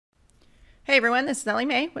Hey everyone, this is Ellie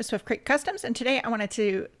Mae with Swift Creek Customs, and today I wanted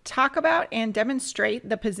to talk about and demonstrate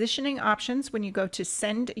the positioning options when you go to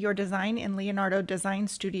send your design in Leonardo Design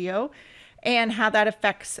Studio and how that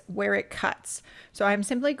affects where it cuts. So I'm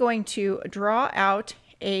simply going to draw out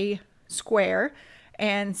a square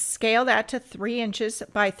and scale that to 3 inches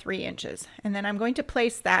by 3 inches. And then I'm going to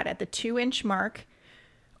place that at the 2-inch mark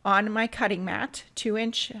on my cutting mat, 2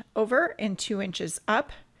 inch over and 2 inches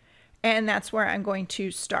up. And that's where I'm going to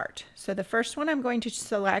start. So the first one I'm going to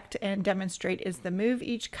select and demonstrate is the move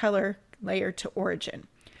each color layer to origin.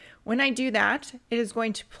 When I do that, it is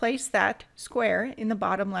going to place that square in the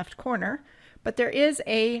bottom left corner, but there is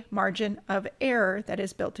a margin of error that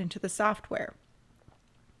is built into the software.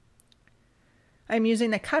 I'm using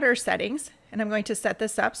the cutter settings, and I'm going to set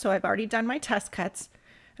this up. So I've already done my test cuts.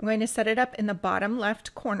 I'm going to set it up in the bottom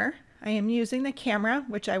left corner. I am using the camera,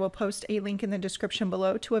 which I will post a link in the description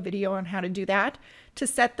below to a video on how to do that, to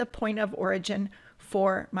set the point of origin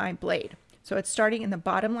for my blade. So it's starting in the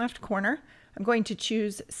bottom left corner. I'm going to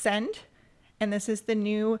choose send, and this is the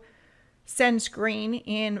new send screen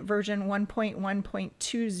in version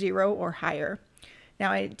 1.1.20 or higher.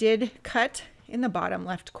 Now I did cut in the bottom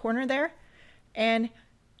left corner there, and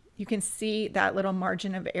you can see that little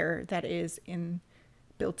margin of error that is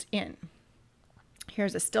built in.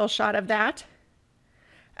 Here's a still shot of that.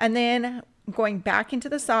 And then going back into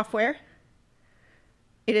the software,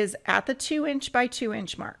 it is at the 2-inch by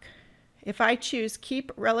 2-inch mark. If I choose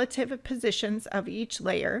keep relative positions of each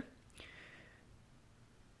layer,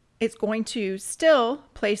 it's going to still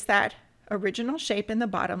place that original shape in the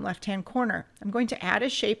bottom left-hand corner. I'm going to add a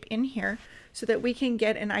shape in here so that we can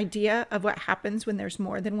get an idea of what happens when there's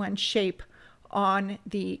more than one shape on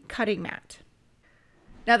the cutting mat.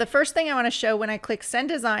 Now the first thing I want to show when I click send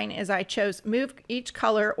design is I chose move each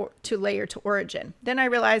color to layer to origin. Then I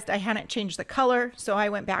realized I hadn't changed the color, so I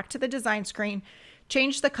went back to the design screen,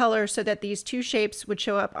 changed the color so that these two shapes would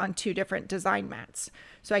show up on two different design mats.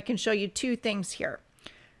 So I can show you two things here.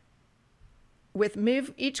 With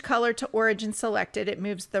move each color to origin selected, it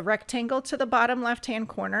moves the rectangle to the bottom left hand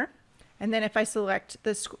corner, and then if I select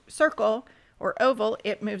the circle or oval,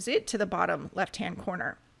 it moves it to the bottom left hand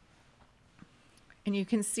corner. And you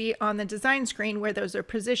can see on the design screen where those are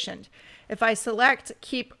positioned. If I select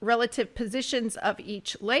keep relative positions of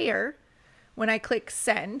each layer, when I click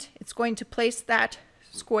send, it's going to place that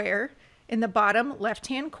square in the bottom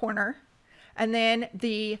left-hand corner, and then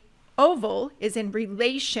the oval is in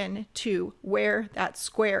relation to where that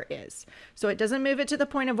square is. So it doesn't move it to the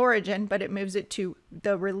point of origin, but it moves it to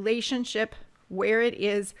the relationship where it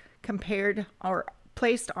is compared or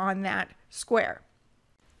placed on that square.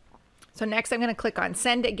 So next I'm going to click on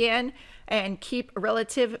send again and keep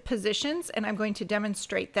relative positions, and I'm going to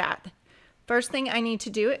demonstrate that. First thing I need to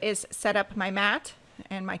do is set up my mat,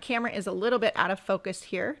 and my camera is a little bit out of focus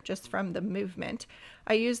here just from the movement.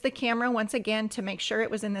 I used the camera once again to make sure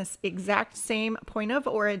it was in this exact same point of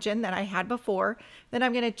origin that I had before. Then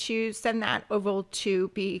I'm going to choose send that oval to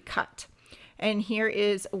be cut. And here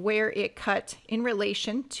is where it cut in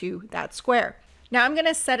relation to that square. Now I'm going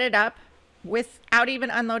to set it up without even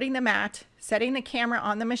unloading the mat, setting the camera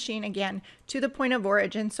on the machine again to the point of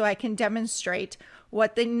origin so I can demonstrate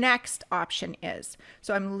what the next option is.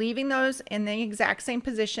 So I'm leaving those in the exact same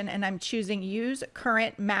position, and I'm choosing use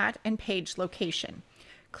current mat and page location.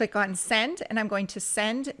 Click on send, and I'm going to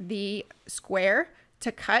send the square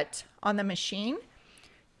to cut on the machine.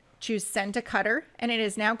 Choose send to cutter, and it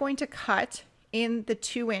is now going to cut in the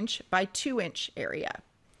 2-inch by 2-inch area.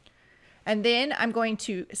 And then I'm going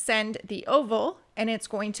to send the oval, and it's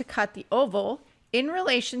going to cut the oval in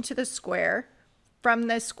relation to the square from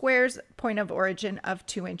the square's point of origin of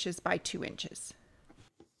 2 inches by 2 inches.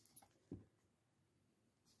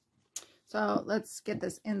 So let's get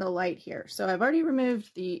this in the light here. So I've already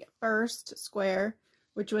removed the first square,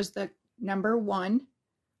 which was the number 1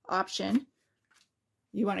 option.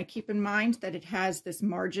 You want to keep in mind that it has this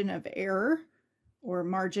margin of error or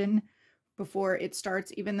margin before it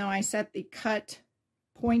starts, even though I set the cut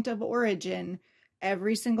point of origin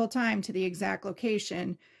every single time to the exact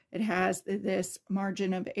location, it has this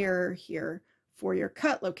margin of error here for your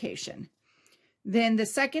cut location. Then the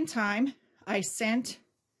second time I sent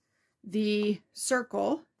the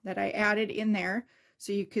circle that I added in there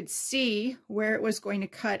so you could see where it was going to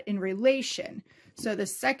cut in relation. So the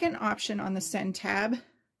second option on the send tab,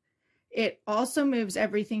 it also moves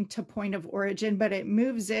everything to point of origin, but it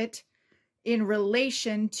moves it in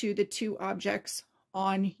relation to the two objects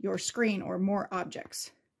on your screen or more objects.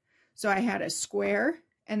 So I had a square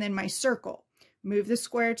and then my circle. Move the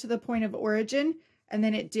square to the point of origin, and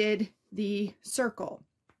then it did the circle.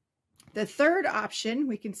 The third option,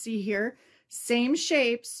 we can see here, same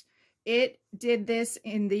shapes. It did this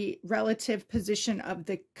in the relative position of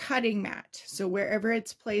the cutting mat. So wherever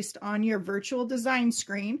it's placed on your virtual design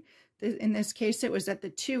screen, in this case, it was at the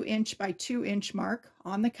 2" by 2" mark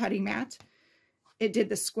on the cutting mat. It did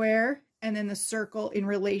the square and then the circle in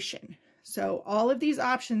relation. So all of these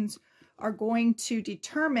options are going to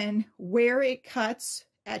determine where it cuts,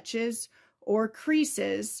 etches, or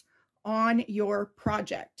creases on your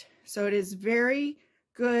project. So it is very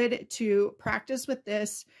good to practice with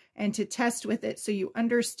this and to test with it so you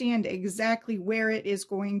understand exactly where it is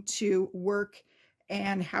going to work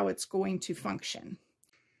and how it's going to function.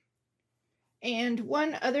 And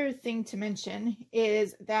one other thing to mention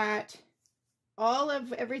is that all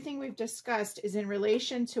of everything we've discussed is in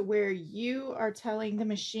relation to where you are telling the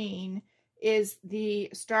machine is the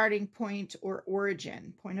starting point or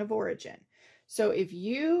origin, point of origin. So if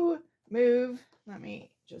you move, let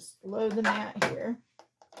me just load the mat here.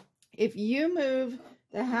 If you move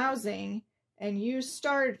the housing and you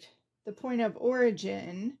start the point of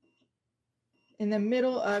origin in the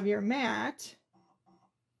middle of your mat,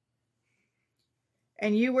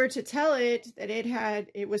 and you were to tell it that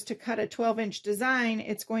it was to cut a 12" design,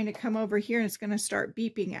 it's going to come over here and it's going to start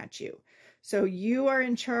beeping at you. So you are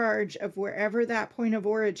in charge of wherever that point of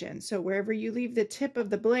origin. So wherever you leave the tip of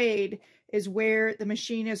the blade is where the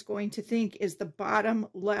machine is going to think is the bottom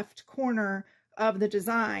left corner of the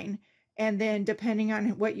design. And then depending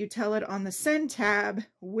on what you tell it on the send tab,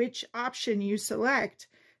 which option you select,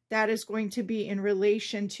 that is going to be in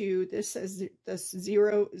relation to this as this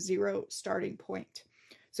 0, 0 starting point.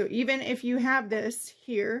 So even if you have this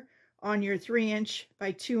here on your 3"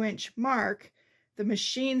 by 2" mark, the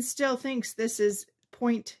machine still thinks this is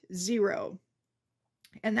point 0,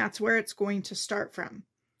 and that's where it's going to start from.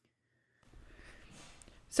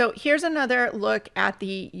 So here's another look at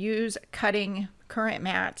the use cutting current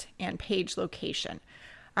mat and page location.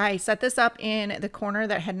 I set this up in the corner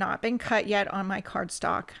that had not been cut yet on my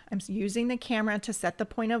cardstock. I'm using the camera to set the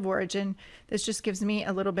point of origin. This just gives me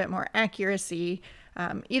a little bit more accuracy.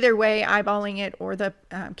 Either way, eyeballing it or the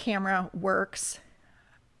camera works.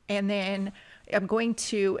 And then I'm going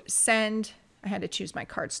to send, I had to choose my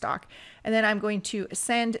cardstock, and then I'm going to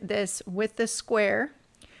send this with the square,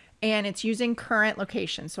 and it's using current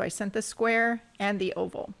location. So I sent the square and the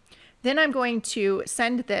oval. Then I'm going to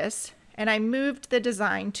send this, and I moved the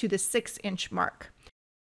design to the 6" mark.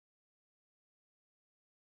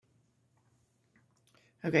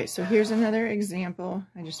 Okay, so here's another example.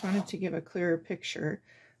 I just wanted to give a clearer picture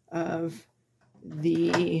of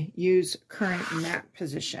the use current mat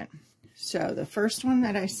position. So the first one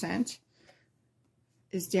that I sent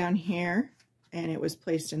is down here, and it was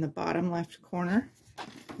placed in the bottom left corner.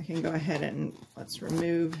 I can go ahead and let's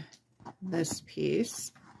remove this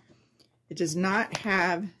piece. It does not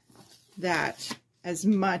have that as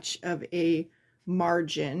much of a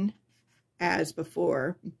margin as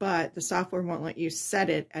before, but the software won't let you set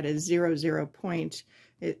it at a 0, 0 point.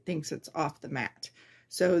 It thinks it's off the mat.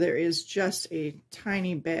 So there is just a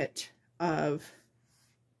tiny bit of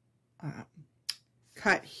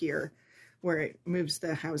cut here where it moves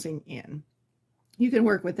the housing in. You can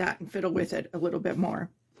work with that and fiddle with it a little bit more.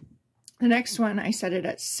 The next one, I set it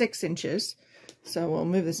at 6 inches. So we'll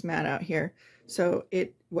move this mat out here. So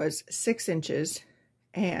it was 6 inches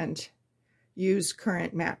and use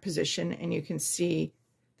current mat position, and you can see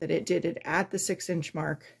that it did it at the 6"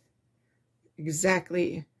 mark,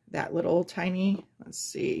 exactly that little tiny, let's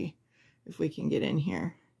see if we can get in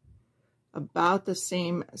here, about the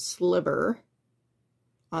same sliver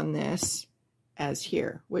on this as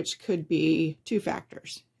here, which could be 2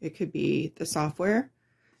 factors. It could be the software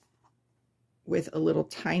with a little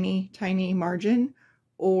tiny margin,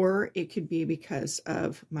 or it could be because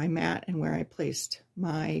of my mat and where I placed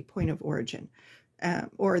my point of origin,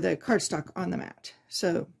 or the cardstock on the mat.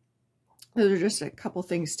 So those are just a couple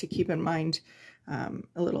things to keep in mind,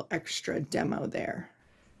 a little extra demo there.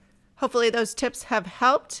 Hopefully those tips have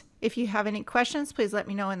helped. If you have any questions, please let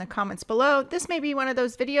me know in the comments below. This may be one of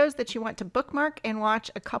those videos that you want to bookmark and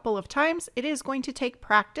watch a couple of times. It is going to take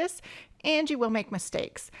practice and you will make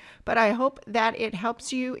mistakes, but I hope that it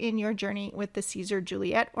helps you in your journey with the Siser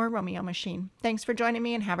Juliet or Romeo machine. Thanks for joining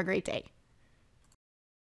me and have a great day.